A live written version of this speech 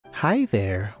Hi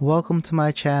there, welcome to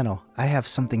my channel. I have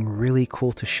something really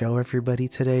cool to show everybody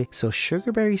today. So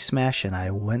SugarBerrySmash and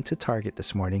I went to Target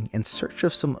this morning in search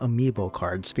of some Amiibo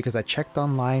cards because I checked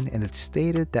online and it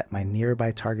stated that my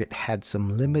nearby Target had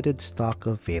some limited stock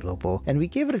available, and we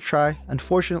gave it a try.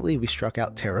 Unfortunately, we struck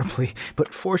out terribly,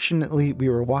 but fortunately we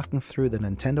were walking through the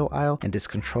Nintendo aisle and this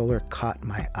controller caught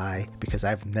my eye because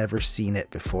I've never seen it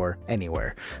before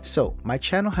anywhere. So my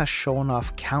channel has shown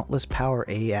off countless Power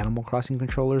A Animal Crossing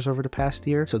controllers over the past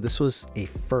year, so this was a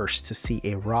first to see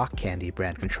a Rock Candy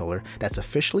brand controller that's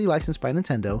officially licensed by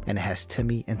Nintendo, and it has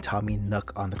Timmy and Tommy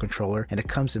Nook on the controller, and it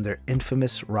comes in their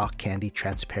infamous Rock Candy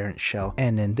transparent shell.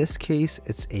 And in this case,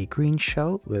 it's a green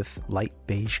shell with light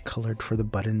beige colored for the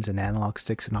buttons and analog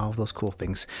sticks and all of those cool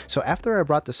things. So after I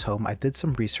brought this home, I did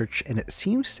some research and it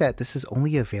seems that this is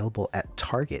only available at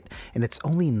Target and it's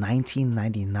only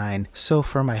 $19.99. So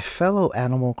for my fellow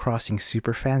Animal Crossing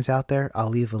super fans out there, I'll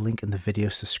leave a link in the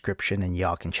video's description and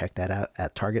y'all can check that out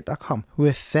at target.com.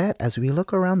 With that, as we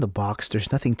look around the box,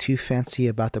 there's nothing too fancy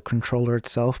about the controller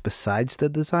itself besides the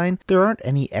design. There aren't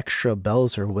any extra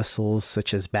bells or whistles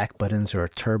such as back buttons or a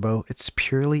turbo. It's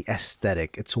purely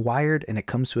aesthetic. It's wired and it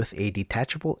comes with a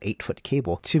detachable 8-foot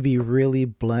cable. To be really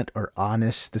blunt or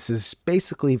honest, this is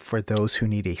basically for those who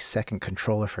need a second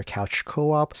controller for couch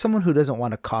co-op, someone who doesn't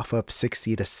want to cough up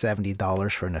 $60 to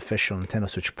 $70 for an official Nintendo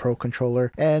Switch Pro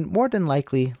controller, and more than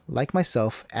likely, like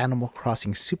myself, Animal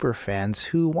Crossing super fans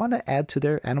who want to add to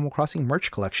their Animal Crossing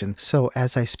merch collection. So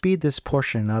as I speed this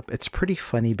portion up, it's pretty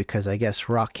funny because I guess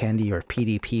Rock Candy or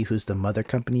PDP, who's the mother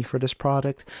company for this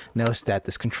product, knows that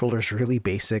this controller is really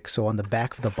basic. So on the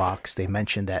back of the box, they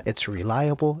mentioned that it's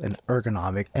reliable and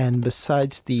ergonomic. And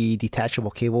besides the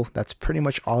detachable cable, that's pretty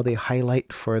much all they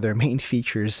highlight for their main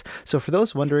features. So for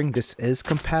those wondering, this is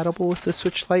compatible with the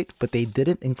Switch Lite, but they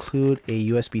didn't include a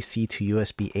USB-C to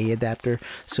USB-A adapter.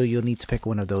 So you'll need to pick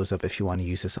one of those up if you want to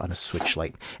use this on a Switch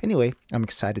Lite. Anyway, I'm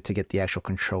excited to get the actual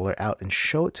controller out and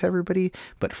show it to everybody.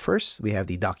 But first, we have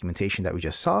the documentation that we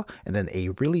just saw, and then a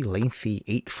really lengthy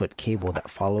 8-foot cable that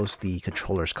follows the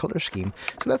controller's color scheme.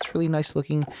 So that's really nice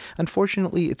looking.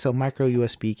 Unfortunately, it's a micro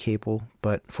USB cable,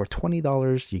 but for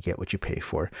 $20, you get what you pay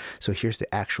for. So here's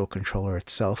the actual controller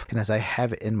itself. And as I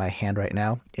have it in my hand right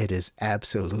now, it is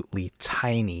absolutely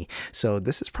tiny. So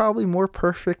this is probably more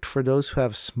perfect for those who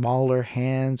have smaller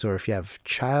hands or if you have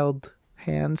child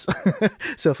hands.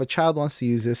 So if a child wants to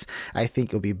use this, I think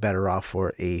it'll be better off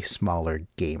for a smaller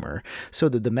gamer. So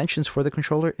the dimensions for the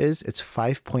controller is it's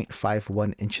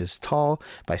 5.51 inches tall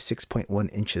by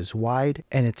 6.1 inches wide,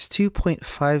 and it's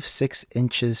 2.56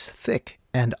 inches thick.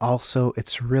 And also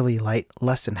it's really light,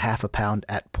 less than half a pound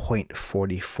at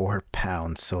 0.44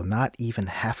 pounds, so not even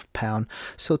half a pound.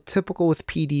 So typical with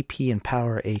PDP and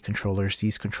Power A controllers,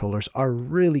 these controllers are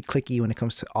really clicky when it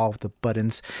comes to all of the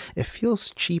buttons. It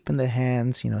feels cheap in the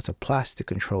hands, you know, it's a plastic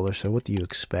controller, so what do you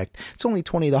expect? It's only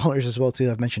 $20 as well too.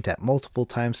 I've mentioned that multiple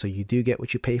times, so you do get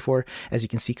what you pay for. As you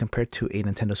can see, compared to a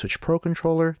Nintendo Switch Pro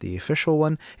controller, the official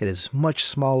one, it is much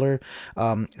smaller.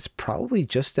 It's probably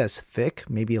just as thick,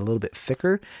 maybe a little bit thicker,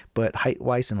 but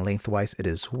height-wise and length-wise, it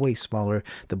is way smaller.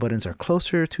 The buttons are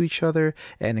closer to each other,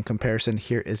 and in comparison,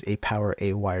 here is a Power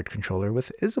A wired controller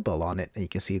with Isabelle on it, and you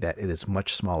can see that it is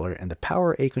much smaller, and the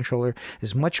Power A controller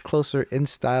is much closer in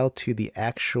style to the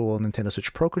actual Nintendo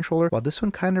Switch Pro controller, while this one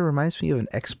kind of reminds me of an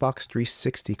Xbox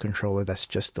 360 controller that's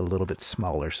just a little bit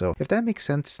smaller. So if that makes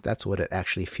sense, that's what it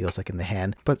actually feels like in the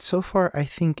hand. But so far, I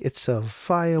think it's a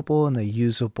viable and a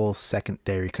usable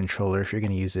secondary controller if you're going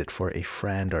to use it for a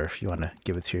friend or if you want to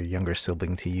give it to your younger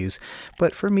sibling to use.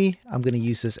 But for me, I'm going to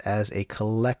use this as a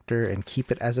collector and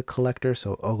keep it as a collector.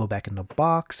 So I'll go back in the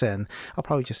box and I'll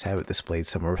probably just have it displayed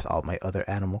somewhere with all my other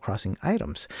Animal Crossing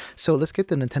items. So let's get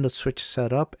the Nintendo Switch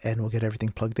set up and we'll get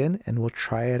everything plugged in and we'll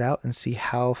try it out and see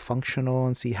how functional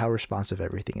and see how responsive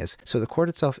everything is. So the cord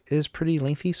itself is pretty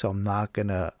lengthy, so I'm not going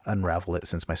to unravel it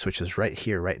since my Switch is right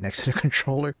here, right next to the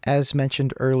controller. As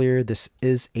mentioned earlier, this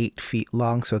is 8 feet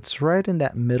long, so it's right in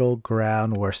that middle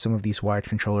ground where some of these wired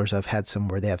controllers, I've had some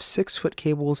where they have 6-foot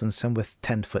cables and some with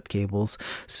 10-foot cables.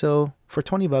 So for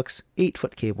 20 bucks,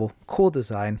 8-foot cable, cool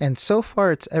design, and so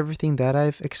far it's everything that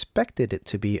I've expected it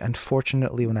to be.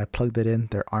 Unfortunately, when I plugged it in,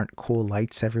 there aren't cool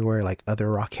lights everywhere like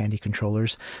other Rock Candy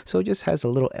controllers, so it just has a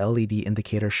little LED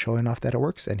indicator showing off that it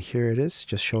works, and here it is,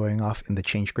 just showing off in the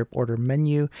change grip order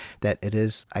menu that it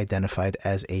is identified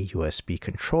as a USB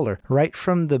controller. Right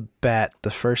from the bat,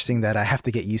 the first thing that I have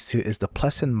to get used to is the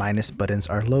plus and minus buttons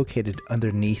are located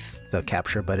underneath the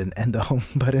capture button and the home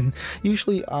button.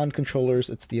 Usually on controllers,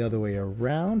 it's the other way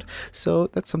around. So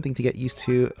that's something to get used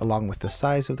to along with the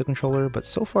size of the controller, but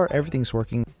so far everything's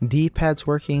working. D-pad's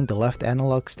working, the left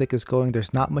analog stick is going,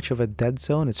 there's not much of a dead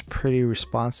zone, it's pretty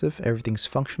responsive, everything's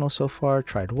functional so far.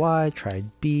 Tried Y, tried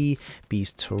B,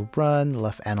 B's to run,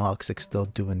 left analog stick still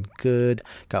doing good,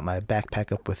 got my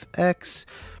backpack up with X,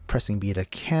 pressing B to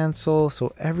cancel,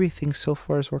 so everything so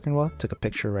far is working well. Took a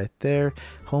picture right there.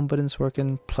 Home button's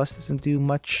working, plus doesn't do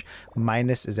much.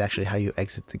 Minus is actually how you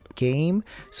exit the game,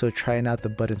 so trying out the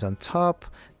buttons on top.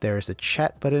 There's a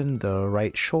chat button, the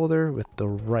right shoulder with the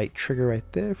right trigger right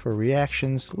there for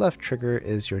reactions. Left trigger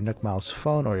is your Nook mouse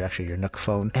phone, or actually your Nook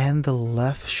phone. And the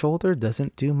left shoulder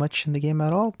doesn't do much in the game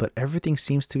at all, but everything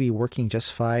seems to be working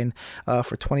just fine.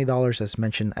 For $20, as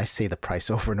mentioned, I say the price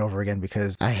over and over again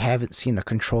because I haven't seen a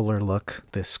controller look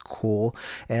this cool.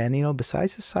 And you know,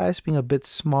 besides the size being a bit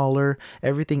smaller,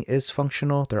 everything is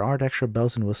functional. There aren't extra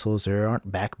bells and whistles. There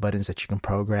aren't back buttons that you can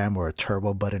program or a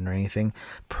turbo button or anything.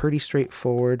 Pretty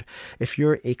straightforward. If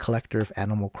you're a collector of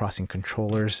Animal Crossing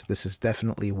controllers, this is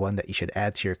definitely one that you should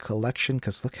add to your collection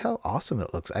because look how awesome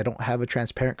it looks. I don't have a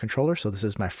transparent controller, so this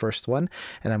is my first one,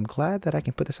 and I'm glad that I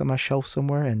can put this on my shelf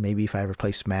somewhere, and maybe if I ever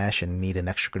play Smash and need an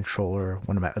extra controller,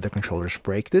 one of my other controllers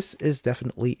break, this is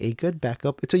definitely a good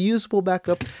backup. It's a usable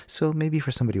backup, so maybe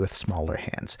for somebody with smaller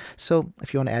hands. So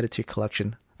if you want to add it to your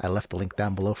collection, I left the link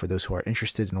down below for those who are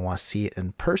interested and want to see it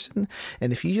in person.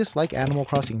 And if you just like Animal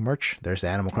Crossing merch, there's the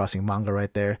Animal Crossing manga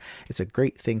right there. It's a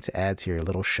great thing to add to your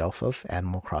little shelf of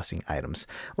Animal Crossing items.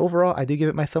 Overall, I do give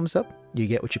it my thumbs up. You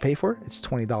get what you pay for. It's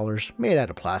 $20, made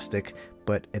out of plastic,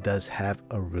 but it does have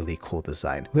a really cool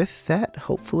design. With that,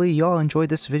 hopefully y'all enjoyed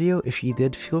this video. If you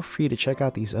did, feel free to check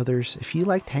out these others. If you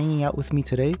liked hanging out with me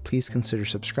today, please consider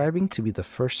subscribing to be the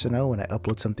first to know when I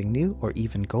upload something new or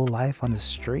even go live on a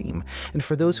stream. And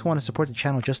for those who want to support the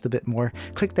channel just a bit more,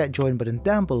 click that join button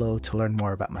down below to learn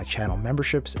more about my channel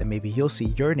memberships, and maybe you'll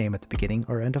see your name at the beginning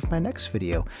or end of my next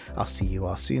video. I'll see you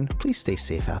all soon. Please stay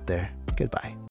safe out there. Goodbye.